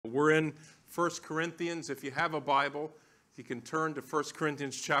We're in 1 Corinthians. If you have a Bible, you can turn to 1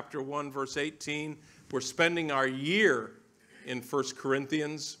 Corinthians chapter 1, verse 18. We're spending our year in 1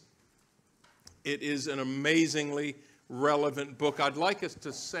 Corinthians. It is an amazingly relevant book. I'd like us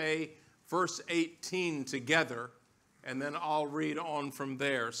to say verse 18 together, and then I'll read on from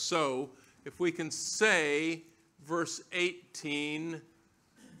there. So, if we can say verse 18,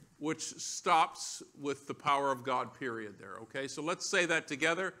 which stops with the power of God, period there, okay? So let's say that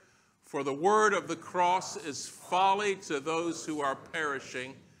together. For the word of the cross is folly to those who are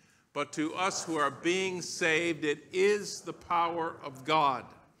perishing, but to us who are being saved, it is the power of God.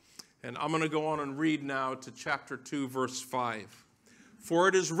 And I'm going to go on and read now to chapter 2, verse 5. For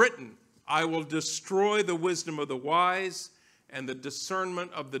it is written, I will destroy the wisdom of the wise, and the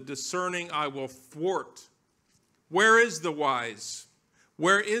discernment of the discerning I will thwart. Where is the wise?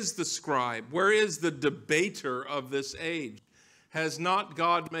 Where is the scribe? Where is the debater of this age? Has not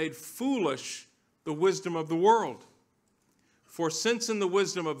God made foolish the wisdom of the world? For since in the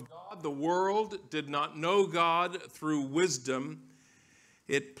wisdom of God the world did not know God through wisdom,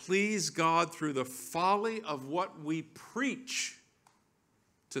 it pleased God through the folly of what we preach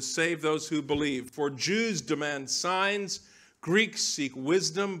to save those who believe. For Jews demand signs, Greeks seek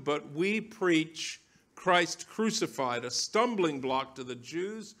wisdom, but we preach Christ crucified, a stumbling block to the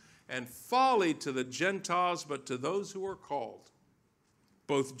Jews and folly to the Gentiles, but to those who are called,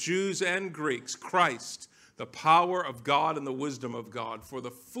 both Jews and Greeks, Christ, the power of God and the wisdom of God. For the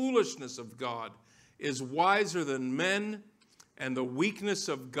foolishness of God is wiser than men, and the weakness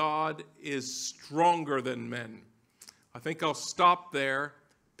of God is stronger than men. I think I'll stop there,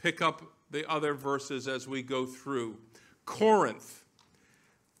 pick up the other verses as we go through. Corinth.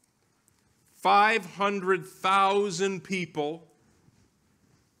 500,000 people,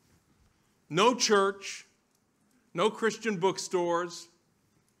 no church, no Christian bookstores,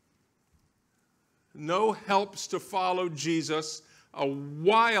 no helps to follow Jesus, a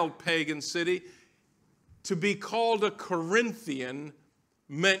wild pagan city. To be called a Corinthian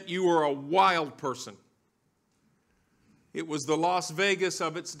meant you were a wild person. It was the Las Vegas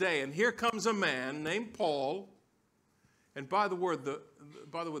of its day. And here comes a man named Paul. And by the way, the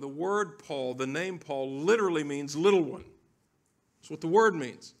word Paul, the name Paul, literally means little one. That's what the word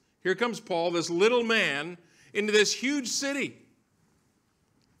means. Here comes Paul, this little man, into this huge city.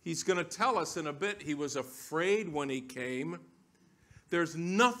 He's going to tell us in a bit he was afraid when he came. There's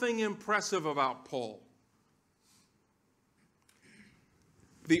nothing impressive about Paul.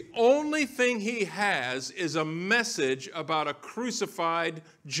 The only thing he has is a message about a crucified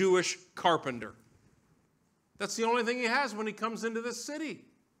Jewish carpenter. That's the only thing he has when he comes into this city.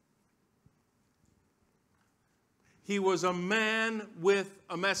 He was a man with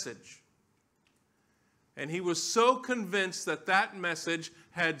a message. And he was so convinced that that message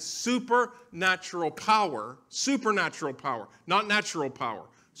had supernatural power, not natural power,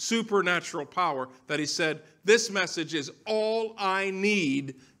 supernatural power, that he said, this message is all I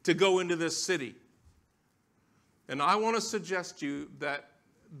need to go into this city. And I want to suggest to you that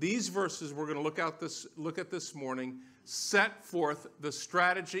these verses we're going to look at this morning set forth the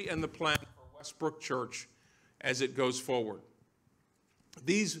strategy and the plan for Westbrook Church as it goes forward.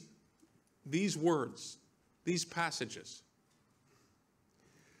 These words, these passages.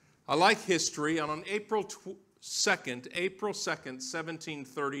 I like history, and on April 2nd,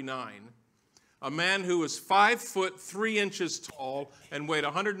 1739, a man who was 5 foot 3 inches tall and weighed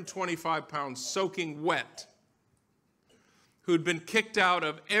 125 pounds soaking wet, who'd been kicked out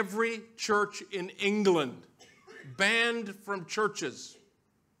of every church in England, banned from churches.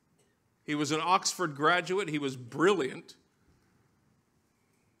 He was an Oxford graduate. He was brilliant.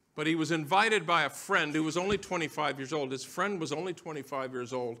 But he was invited by a friend who was only 25 years old. His friend was only 25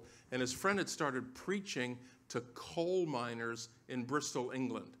 years old, and his friend had started preaching to coal miners in Bristol,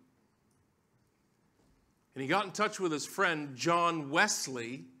 England. And he got in touch with his friend, John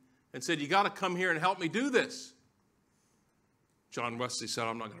Wesley, and said, you got to come here and help me do this. John Wesley said,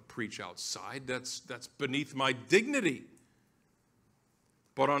 I'm not going to preach outside. That's beneath my dignity.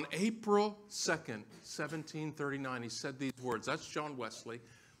 But on April 2nd, 1739, he said these words. That's John Wesley.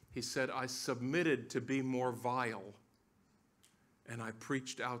 He said, I submitted to be more vile, and I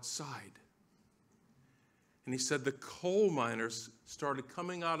preached outside. And he said the coal miners started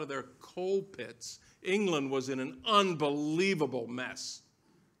coming out of their coal pits. England was in an unbelievable mess,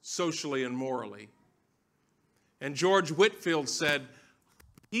 socially and morally. And George Whitefield said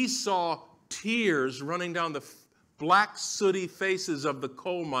he saw tears running down the black, sooty faces of the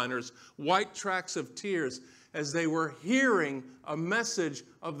coal miners, white tracks of tears, as they were hearing a message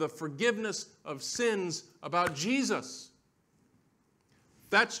of the forgiveness of sins about Jesus.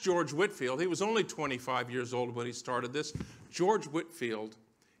 That's George Whitefield. He was only 25 years old when he started this. George Whitefield,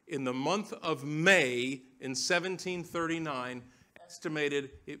 in the month of May in 1739,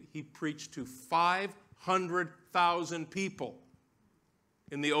 estimated he preached to 500,000 people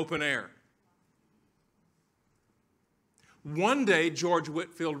in the open air. One day, George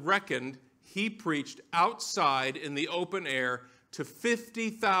Whitefield reckoned he preached outside in the open air to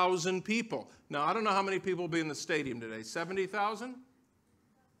 50,000 people. Now, I don't know how many people will be in the stadium today. 70,000?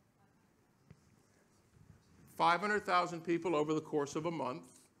 500,000 people over the course of a month.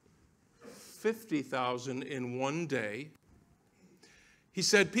 50,000 in one day. He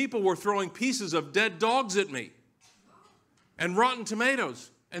said people were throwing pieces of dead dogs at me, and rotten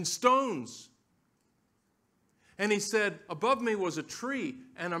tomatoes, and stones. And he said, above me was a tree,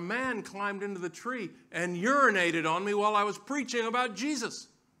 and a man climbed into the tree and urinated on me while I was preaching about Jesus.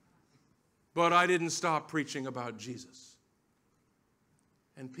 But I didn't stop preaching about Jesus.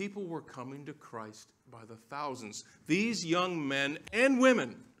 And people were coming to Christ by the thousands. These young men and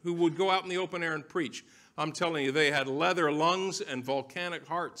women who would go out in the open air and preach, I'm telling you, they had leather lungs and volcanic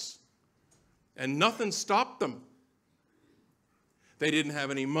hearts. And nothing stopped them. They didn't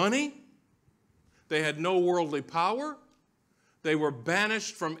have any money. They had no worldly power. They were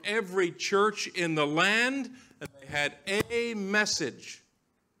banished from every church in the land. And they had a message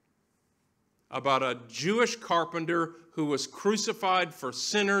about a Jewish carpenter who was crucified for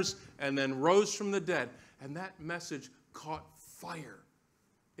sinners and then rose from the dead. And that message caught fire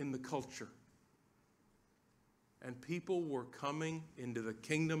in the culture. And people were coming into the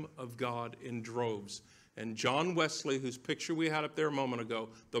kingdom of God in droves. And John Wesley, whose picture we had up there a moment ago,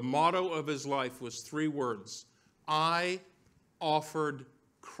 the motto of his life was 3 words: I offered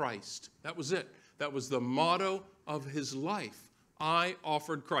Christ. That was it. That was the motto of his life. I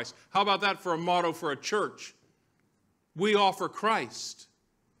offered Christ. How about that for a motto for a church? We offer Christ.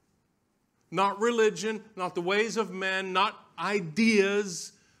 Not religion, not the ways of men, not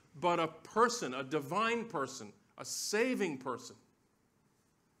ideas, but a person, a divine person, a saving person.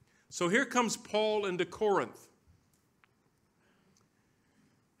 So here comes Paul into Corinth.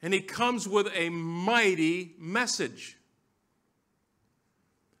 And he comes with a mighty message.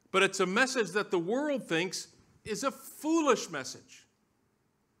 But it's a message that the world thinks is a foolish message.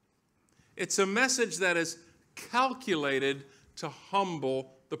 It's a message that is calculated to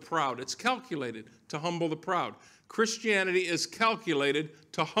humble the proud. It's calculated to humble the proud. Christianity is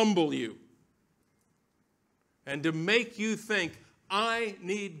calculated to humble you and to make you think, I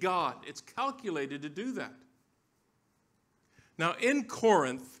need God. It's calculated to do that. Now, in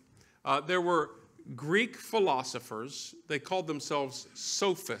Corinth, there were Greek philosophers. They called themselves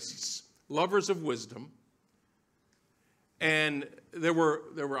sophists, lovers of wisdom. And there were,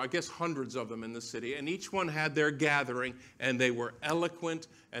 I guess, hundreds of them in the city. And each one had their gathering. And they were eloquent.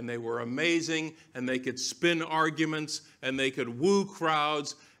 And they were amazing. And they could spin arguments. And they could woo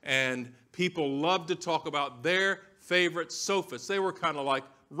crowds. And people loved to talk about their favorite sophists. They were kind of like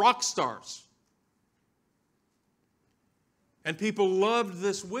rock stars. And people loved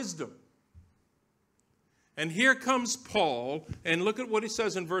this wisdom. And here comes Paul, and look at what he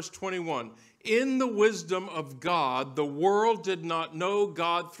says in verse 21. In the wisdom of God, the world did not know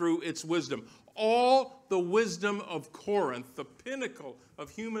God through its wisdom. All the wisdom of Corinth, the pinnacle of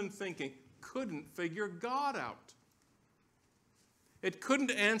human thinking, couldn't figure God out. It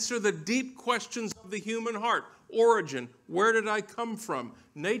couldn't answer the deep questions of the human heart. Origin, where did I come from?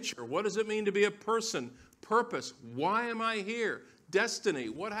 Nature, what does it mean to be a person? Purpose, why am I here? Destiny,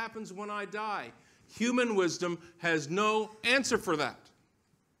 what happens when I die? Human wisdom has no answer for that.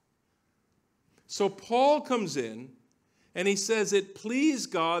 So Paul comes in and he says it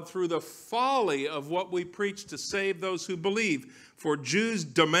pleased God through the folly of what we preach to save those who believe. For Jews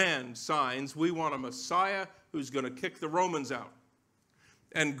demand signs. We want a Messiah who's going to kick the Romans out.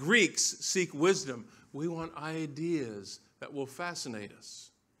 And Greeks seek wisdom. We want ideas that will fascinate us.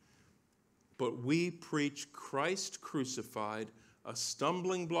 But we preach Christ crucified, a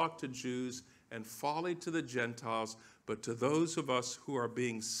stumbling block to Jews and folly to the Gentiles, but to those of us who are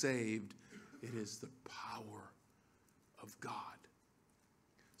being saved, it is the power of God.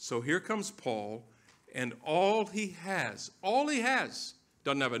 So here comes Paul, and all he has,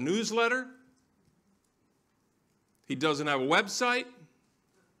 doesn't have a newsletter, he doesn't have a website,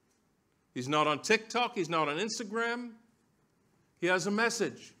 he's not on TikTok, he's not on Instagram, he has a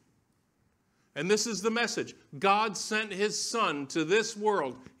message. And this is the message. God sent his son to this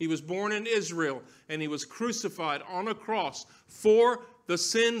world. He was born in Israel, and he was crucified on a cross for the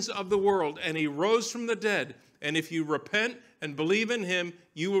sins of the world, and he rose from the dead. And if you repent and believe in him,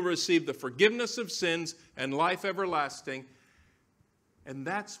 you will receive the forgiveness of sins and life everlasting. And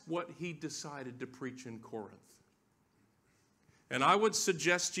that's what he decided to preach in Corinth. And I would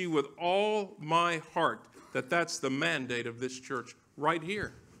suggest to you with all my heart that that's the mandate of this church right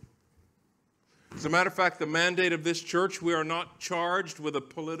here. As a matter of fact, the mandate of this church, we are not charged with a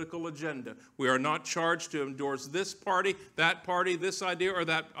political agenda. We are not charged to endorse this party, this idea, or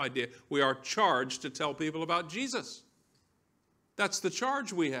that idea. We are charged to tell people about Jesus. That's the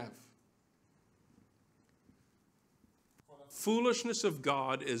charge we have. Foolishness of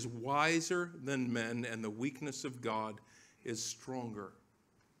God is wiser than men, and the weakness of God is stronger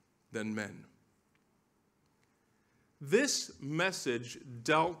than men. This message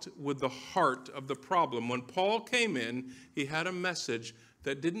dealt with the heart of the problem. When Paul came in, he had a message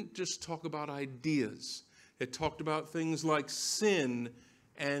that didn't just talk about ideas. It talked about things like sin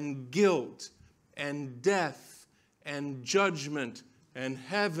and guilt and death and judgment and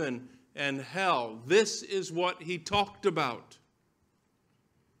heaven and hell. This is what he talked about.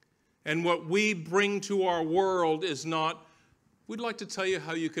 And what we bring to our world is not, we'd like to tell you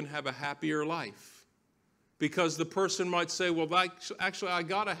how you can have a happier life. Because the person might say, well, actually, I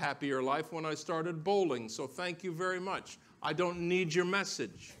got a happier life when I started bowling, so thank you very much. I don't need your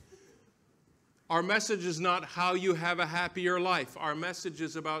message. Our message is not how you have a happier life. Our message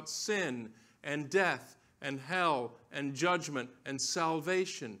is about sin and death and hell and judgment and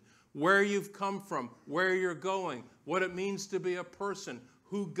salvation, where you've come from, where you're going, what it means to be a person,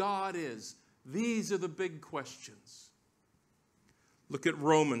 who God is. These are the big questions. Look at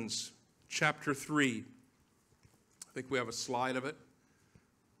Romans chapter 3. I think we have a slide of it.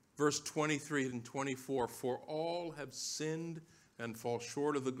 Verse 23 and 24. For all have sinned and fall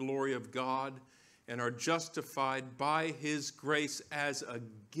short of the glory of God and are justified by his grace as a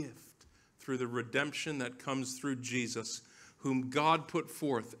gift through the redemption that comes through Jesus, whom God put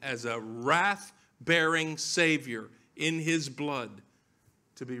forth as a wrath-bearing Savior in his blood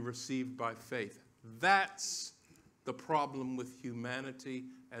to be received by faith. That's the problem with humanity,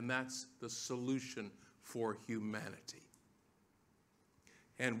 and that's the solution for humanity.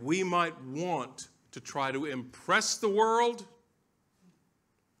 And we might want to try to impress the world,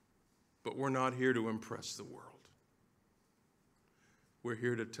 but we're not here to impress the world. We're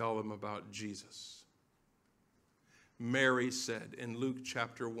here to tell them about Jesus. Mary said in Luke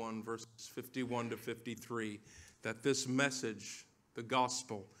chapter 1, verses 51 to 53, that this message, the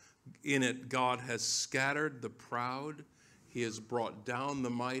gospel, in it God has scattered the proud, he has brought down the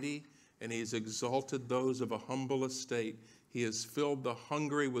mighty, and he has exalted those of a humble estate. He has filled the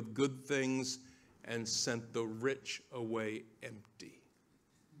hungry with good things and sent the rich away empty.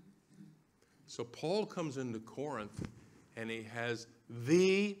 So Paul comes into Corinth, and he has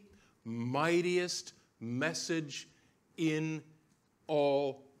the mightiest message in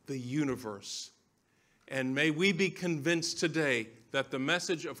all the universe. And may we be convinced today that the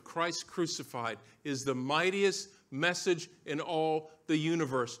message of Christ crucified is the mightiest message in all the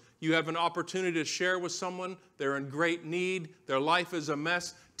universe. You have an opportunity to share with someone. They're in great need. Their life is a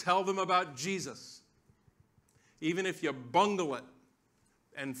mess. Tell them about Jesus. Even if you bungle it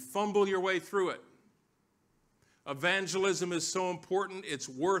and fumble your way through it. Evangelism is so important, it's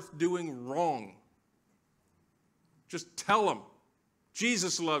worth doing wrong. Just tell them.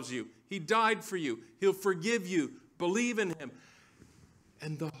 Jesus loves you. He died for you. He'll forgive you. Believe in him.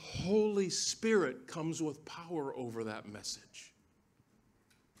 And the Holy Spirit comes with power over that message.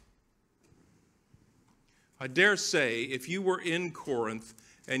 I dare say, if you were in Corinth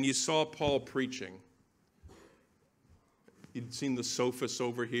and you saw Paul preaching, you'd seen the sophists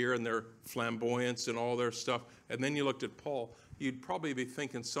over here and their flamboyance and all their stuff, and then you looked at Paul, you'd probably be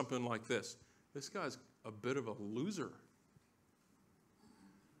thinking something like this. This guy's a bit of a loser.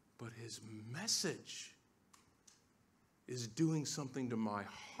 But his message is doing something to my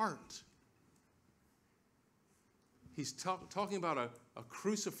heart. He's talking about a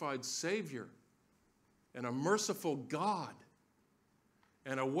crucified Savior and a merciful God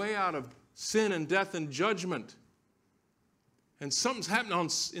and a way out of sin and death and judgment. And something's happening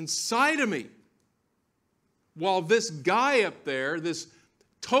inside of me while this guy up there, this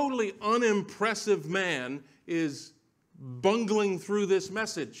totally unimpressive man, is bungling through this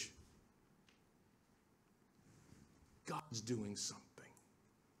message. God's doing something.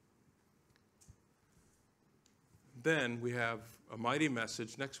 Then we have a mighty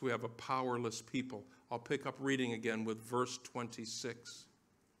message. Next we have a powerless people. I'll pick up reading again with verse 26.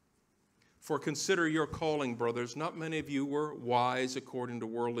 For consider your calling, brothers. Not many of you were wise according to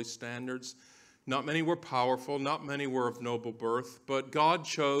worldly standards. Not many were powerful. Not many were of noble birth. But God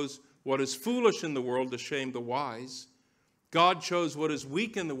chose what is foolish in the world to shame the wise. God chose what is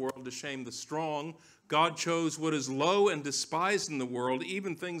weak in the world to shame the strong. God chose what is low and despised in the world,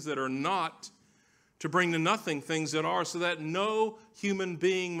 even things that are not, to bring to nothing things that are, so that no human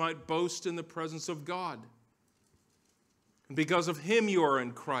being might boast in the presence of God. And because of him you are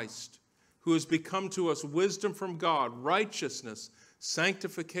in Christ, who has become to us wisdom from God, righteousness,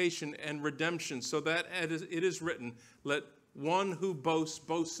 sanctification, and redemption, so that it is written, let one who boasts,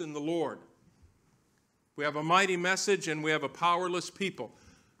 boasts in the Lord. We have a mighty message and we have a powerless people.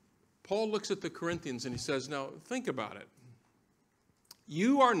 Paul looks at the Corinthians and he says, now think about it.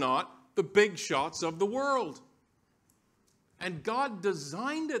 You are not the big shots of the world. And God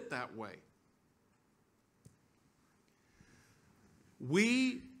designed it that way.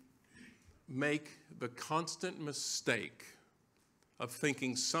 We make the constant mistake of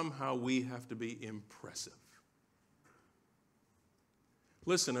thinking somehow we have to be impressive.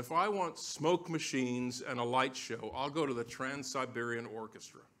 Listen, if I want smoke machines and a light show, I'll go to the Trans-Siberian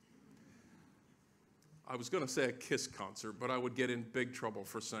Orchestra. I was going to say a KISS concert, but I would get in big trouble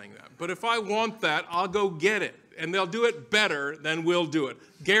for saying that. But if I want that, I'll go get it. And they'll do it better than we'll do it.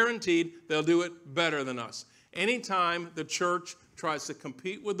 Guaranteed, they'll do it better than us. Anytime the church tries to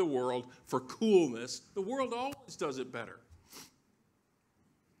compete with the world for coolness, the world always does it better.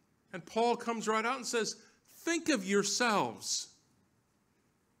 And Paul comes right out and says, think of yourselves.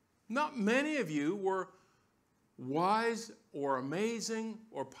 Not many of you were wise or amazing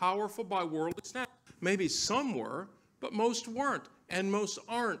or powerful by worldly standards. Maybe some were, but most weren't, and most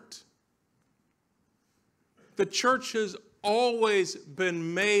aren't. The church has always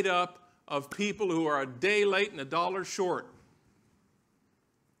been made up of people who are a day late and a dollar short,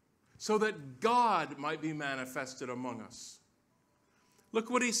 so that God might be manifested among us. Look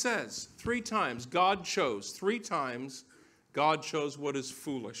what he says. 3 times God chose. 3 times God chose what is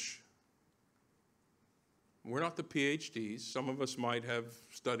foolish. We're not the PhDs. Some of us might have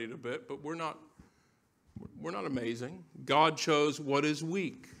studied a bit, but we're not amazing. God chose what is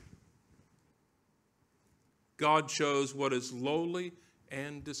weak. God chose what is lowly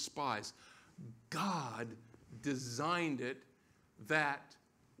and despised. God designed it that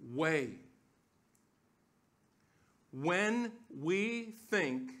way. When we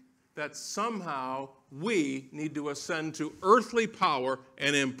think that somehow we need to ascend to earthly power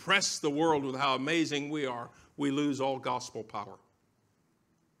and impress the world with how amazing we are, we lose all gospel power.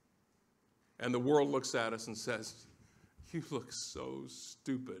 And the world looks at us and says, you look so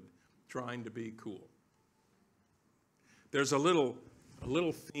stupid trying to be cool. There's a little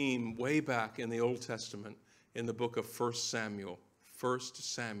theme way back in the Old Testament in the book of 1 Samuel. 1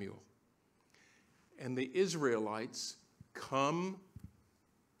 Samuel. And the Israelites come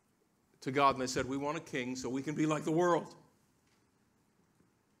to God and they said, we want a king so we can be like the world.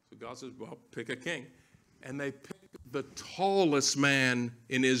 So God says, well, pick a king. And they pick the tallest man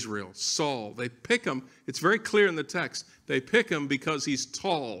in Israel, Saul. They pick him. It's very clear in the text. They pick him because he's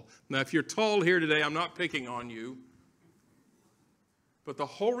tall. Now, if you're tall here today, I'm not picking on you. But the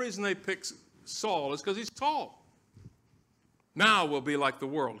whole reason they pick Saul is because he's tall. Now we'll be like the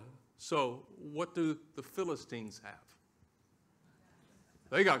world. So what do the Philistines have?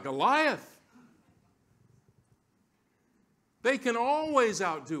 They got Goliath. They can always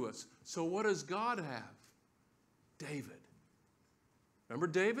outdo us. So what does God have? David. Remember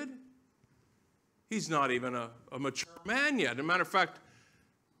David? He's not even a mature man yet. As a matter of fact,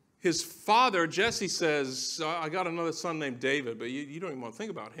 his father, Jesse, says, I got another son named David, but you don't even want to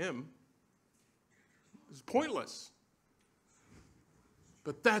think about him. It's pointless.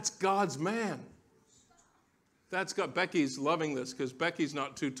 But that's God's man. That's God. Becky's loving this because Becky's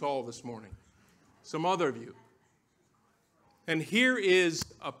not too tall this morning. Some other of you. And here is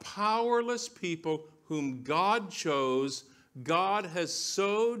a powerless people whom God chose. God has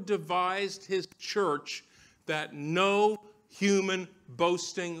so devised his church that no human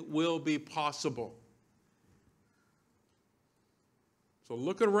boasting will be possible. So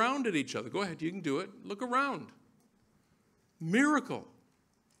look around at each other. Go ahead, you can do it. Look around. Miracle.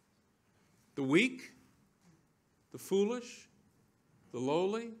 The weak, the foolish, the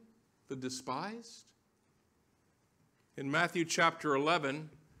lowly, the despised. In Matthew chapter 11,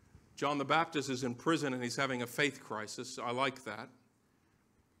 John the Baptist is in prison and he's having a faith crisis. I like that.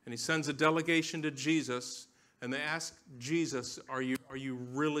 And he sends a delegation to Jesus and they ask Jesus, are you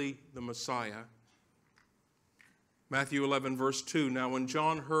really the Messiah? Matthew 11, verse 2. Now when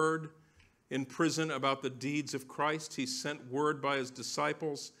John heard in prison about the deeds of Christ, he sent word by his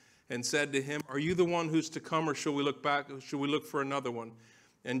disciples and said to him, are you the one who's to come, or shall we look back? Shall we look for another one?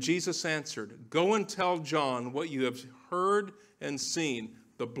 And Jesus answered, go and tell John what you have heard and seen.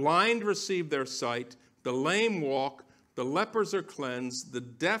 The blind receive their sight, the lame walk, the lepers are cleansed, the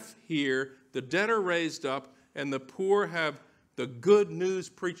deaf hear, the dead are raised up, and the poor have the good news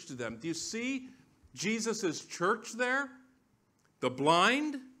preached to them. Do you see Jesus' church there? The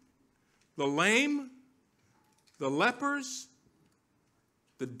blind, the lame, the lepers,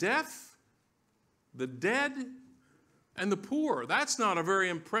 the deaf, the dead, and the poor. That's not a very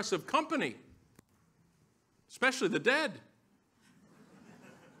impressive company, especially the dead.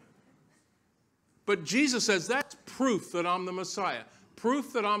 But Jesus says that's proof that I'm the Messiah.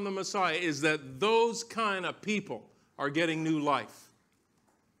 Proof that I'm the Messiah is that those kind of people are getting new life.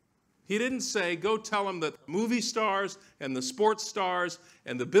 He didn't say, go tell them that the movie stars and the sports stars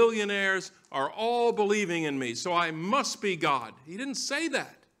and the billionaires are all believing in me, so I must be God. He didn't say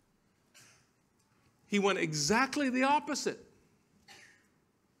that. He went exactly the opposite.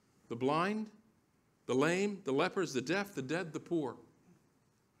 The blind, the lame, the lepers, the deaf, the dead, the poor.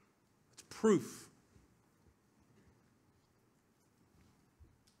 It's proof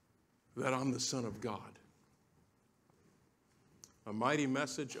that I'm the Son of God. A mighty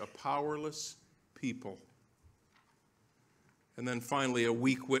message, a powerless people. And then finally, a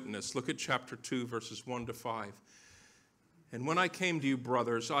weak witness. Look at chapter 2, verses 1 to 5. And when I came to you,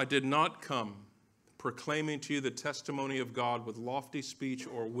 brothers, I did not come proclaiming to you the testimony of God with lofty speech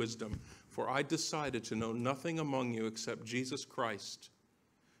or wisdom, for I decided to know nothing among you except Jesus Christ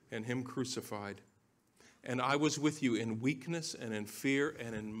and him crucified. And I was with you in weakness and in fear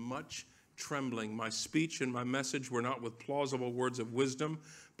and in much trembling. My speech and my message were not with plausible words of wisdom,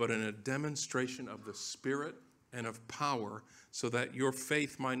 but in a demonstration of the Spirit and of power, so that your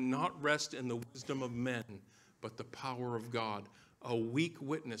faith might not rest in the wisdom of men, but the power of God. A weak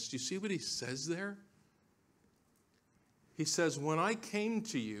witness. Do you see what he says there? He says, when I came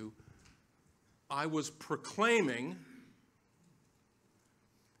to you, I was proclaiming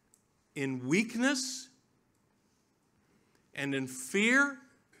in weakness and in fear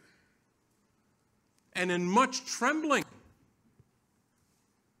and in much trembling.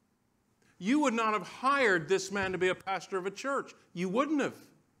 You would not have hired this man to be a pastor of a church. You wouldn't have.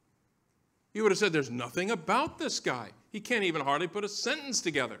 You would have said, there's nothing about this guy. He can't even hardly put a sentence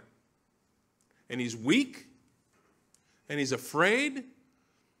together. And he's weak, and he's afraid,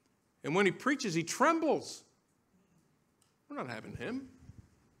 and when he preaches, he trembles. We're not having him.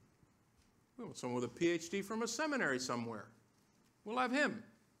 We want someone with a PhD from a seminary somewhere. We'll have him.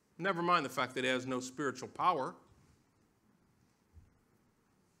 Never mind the fact that he has no spiritual power.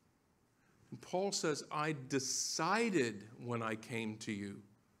 And Paul says, I decided when I came to you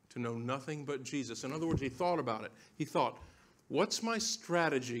to know nothing but Jesus. In other words, he thought about it. He thought, what's my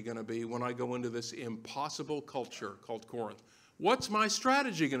strategy going to be when I go into this impossible culture called Corinth? What's my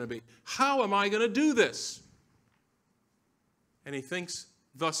strategy going to be? How am I going to do this? And he thinks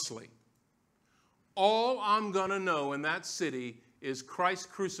thusly, all I'm going to know in that city is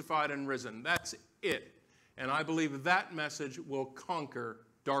Christ crucified and risen. That's it. And I believe that message will conquer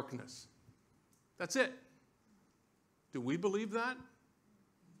darkness. That's it. Do we believe that?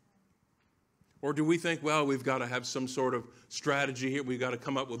 Or do we think, well, we've got to have some sort of strategy here. We've got to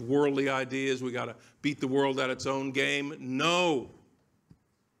come up with worldly ideas. We've got to beat the world at its own game. No.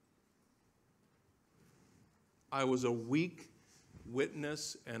 I was a weak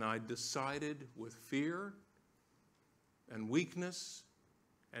witness, and I decided with fear and weakness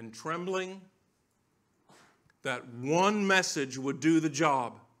and trembling that one message would do the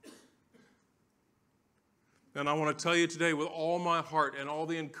job. And I want to tell you today with all my heart and all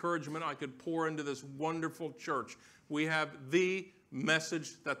the encouragement I could pour into this wonderful church, we have the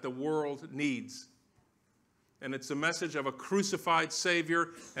message that the world needs. And it's a message of a crucified Savior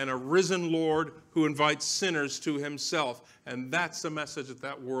and a risen Lord who invites sinners to himself. And that's the message that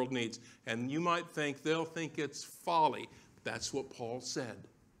that world needs. And you might think they'll think it's folly. That's what Paul said.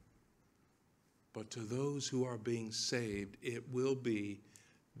 But to those who are being saved, it will be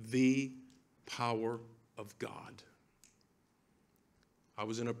the power of God. I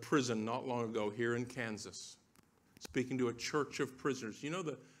was in a prison not long ago here in Kansas, speaking to a church of prisoners. You know,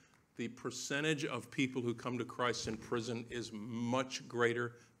 the percentage of people who come to Christ in prison is much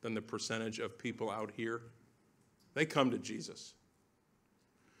greater than the percentage of people out here. They come to Jesus.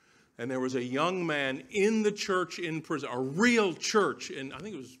 And there was a young man in the church in prison, a real church in, I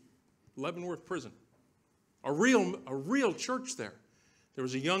think it was Leavenworth Prison. A real church there. There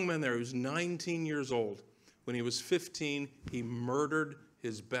was a young man there who was 19 years old. When he was 15, he murdered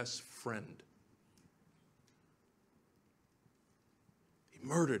his best friend. He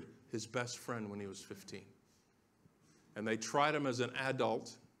murdered his best friend when he was 15. And they tried him as an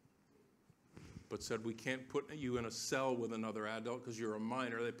adult, but said, we can't put you in a cell with another adult because you're a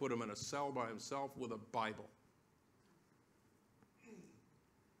minor. They put him in a cell by himself with a Bible.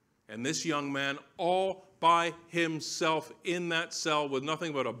 And this young man, all by himself in that cell with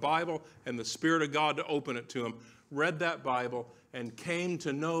nothing but a Bible and the Spirit of God to open it to him, read that Bible and came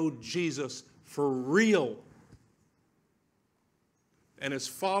to know Jesus for real. And is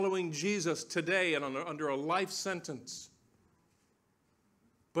following Jesus today and under a life sentence.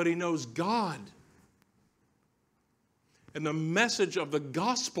 But he knows God. And the message of the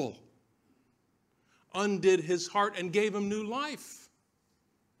gospel undid his heart and gave him new life.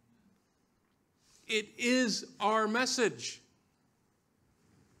 It is our message.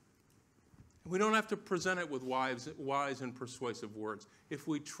 We don't have to present it with wise and persuasive words. If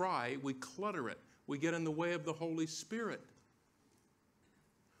we try, we clutter it. We get in the way of the Holy Spirit.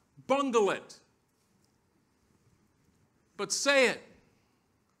 Bungle it. But say it.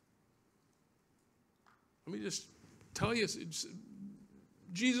 Let me just tell you,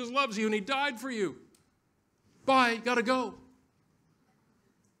 Jesus loves you and he died for you. Bye, gotta go.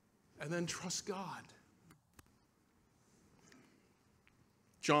 And then trust God.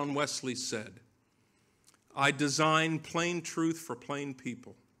 John Wesley said, I design plain truth for plain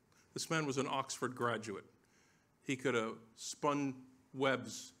people. This man was an Oxford graduate. He could have spun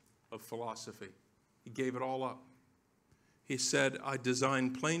webs of philosophy. He gave it all up. He said, I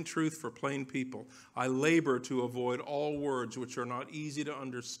design plain truth for plain people. I labor to avoid all words which are not easy to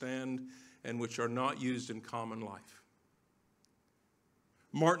understand and which are not used in common life.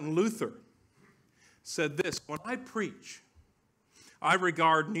 Martin Luther said this, when I preach, I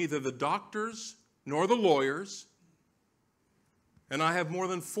regard neither the doctors nor the lawyers, and I have more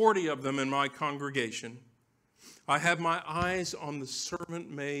than 40 of them in my congregation. I have my eyes on the servant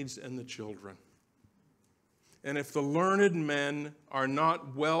maids and the children. And if the learned men are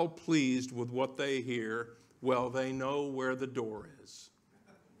not well pleased with what they hear, well, they know where the door is.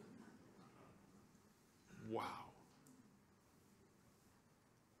 Wow.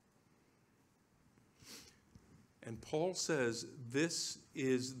 And Paul says this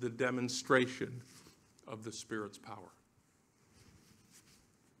is the demonstration of the Spirit's power.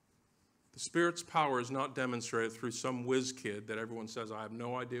 The Spirit's power is not demonstrated through some whiz kid that everyone says, I have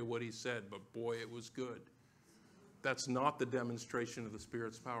no idea what he said, but boy, it was good. That's not the demonstration of the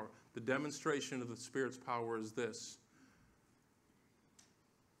Spirit's power. The demonstration of the Spirit's power is this.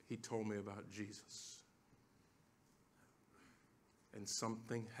 He told me about Jesus. And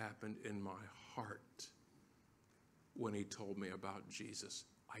something happened in my heart when he told me about Jesus.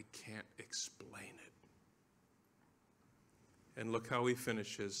 I can't explain it. And look how he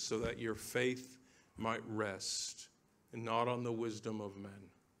finishes, so that your faith might rest, and not on the wisdom of men,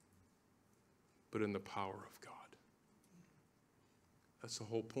 but in the power of God. That's the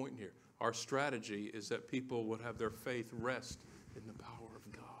whole point here. Our strategy is that people would have their faith rest in the power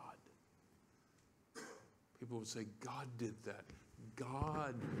of God. People would say, God did that.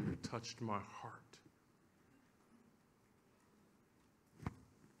 God touched my heart.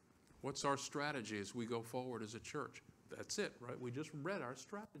 What's our strategy as we go forward as a church? That's it, right? We just read our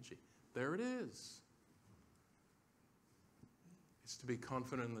strategy. There it is. It's to be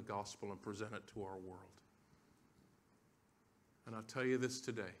confident in the gospel and present it to our world. And I'll tell you this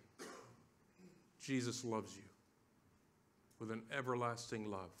today. Jesus loves you with an everlasting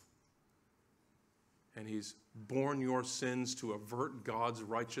love. And he's borne your sins to avert God's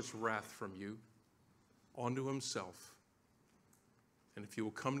righteous wrath from you onto himself. And if you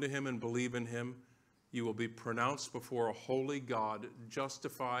will come to him and believe in him, you will be pronounced before a holy God,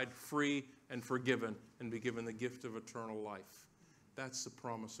 justified, free, and forgiven, and be given the gift of eternal life. That's the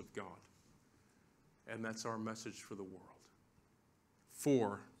promise of God. And that's our message for the world.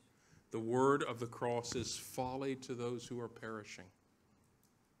 4, the word of the cross is folly to those who are perishing.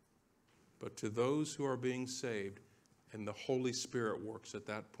 But to those who are being saved, and the Holy Spirit works at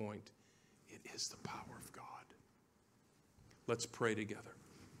that point, it is the power of God. Let's pray together.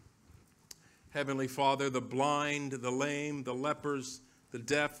 Heavenly Father, the blind, the lame, the lepers, the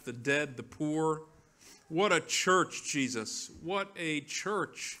deaf, the dead, the poor. What a church, Jesus. What a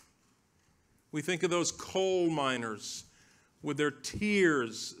church. We think of those coal miners with their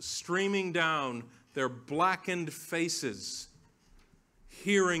tears streaming down their blackened faces,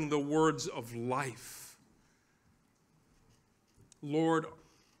 hearing the words of life. Lord,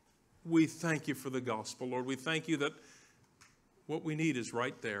 we thank you for the gospel. Lord, we thank you that what we need is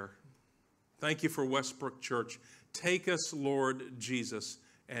right there. Thank you for Westbrook Church. Take us, Lord Jesus,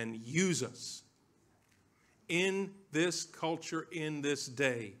 and use us in this culture, in this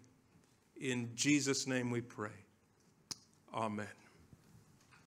day. In Jesus' name we pray. Amen.